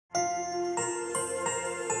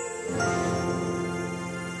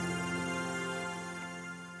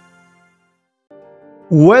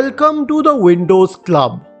Welcome to the Windows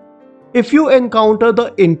Club. If you encounter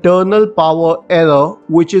the internal power error,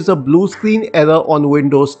 which is a blue screen error on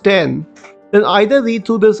Windows 10, then either read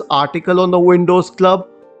through this article on the Windows Club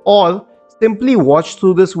or simply watch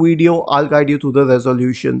through this video. I'll guide you through the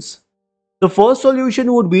resolutions. The first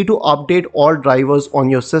solution would be to update all drivers on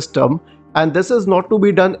your system, and this is not to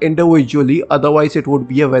be done individually, otherwise it would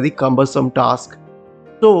be a very cumbersome task.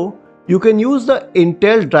 So you can use the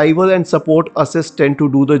Intel driver and support assistant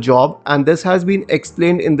to do the job, and this has been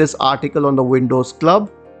explained in this article on the Windows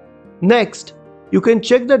Club. Next, you can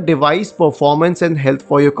check the device performance and health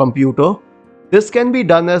for your computer. This can be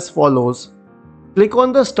done as follows. Click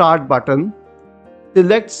on the Start button,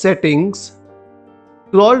 select Settings,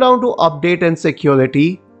 scroll down to Update and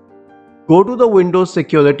Security, go to the Windows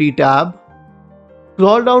Security tab,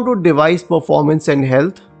 scroll down to Device Performance and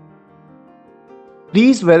Health.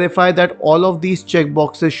 Please verify that all of these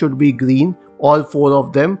checkboxes should be green, all 4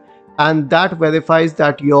 of them, and that verifies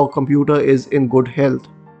that your computer is in good health.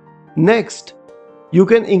 Next, you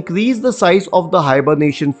can increase the size of the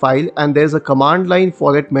hibernation file, and there's a command line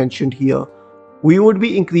for it mentioned here. We would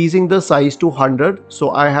be increasing the size to 100,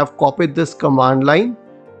 so I have copied this command line.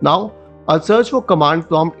 Now, I'll search for command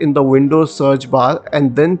prompt in the Windows search bar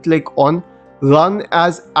and then click on Run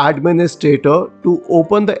as Administrator to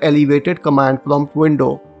open the elevated command prompt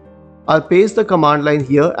window. I'll paste the command line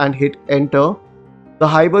here and hit enter. The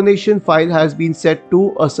hibernation file has been set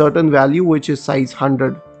to a certain value, which is size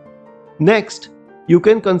 100. Next, you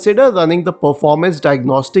can consider running the performance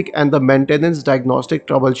diagnostic and the maintenance diagnostic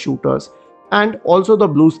troubleshooters, and also the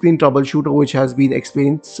blue screen troubleshooter, which has been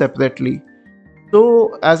explained separately.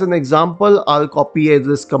 So as an example, I'll copy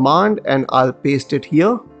this command and I'll paste it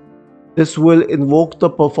here. This will invoke the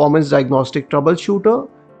performance diagnostic troubleshooter,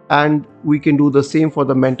 and we can do the same for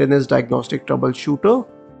the maintenance diagnostic troubleshooter.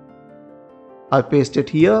 I'll paste it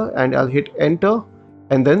here and I'll hit enter,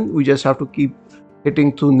 and then we just have to keep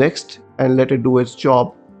hitting through next and let it do its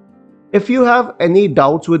job. If you have any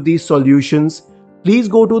doubts with these solutions, please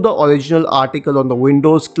go to the original article on the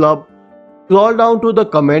Windows Club, scroll down to the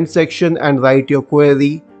comment section and write your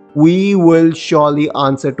query. We will surely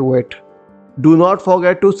answer to it. Do not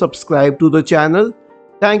forget to subscribe to the channel.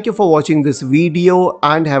 Thank you for watching this video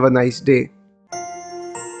and have a nice day.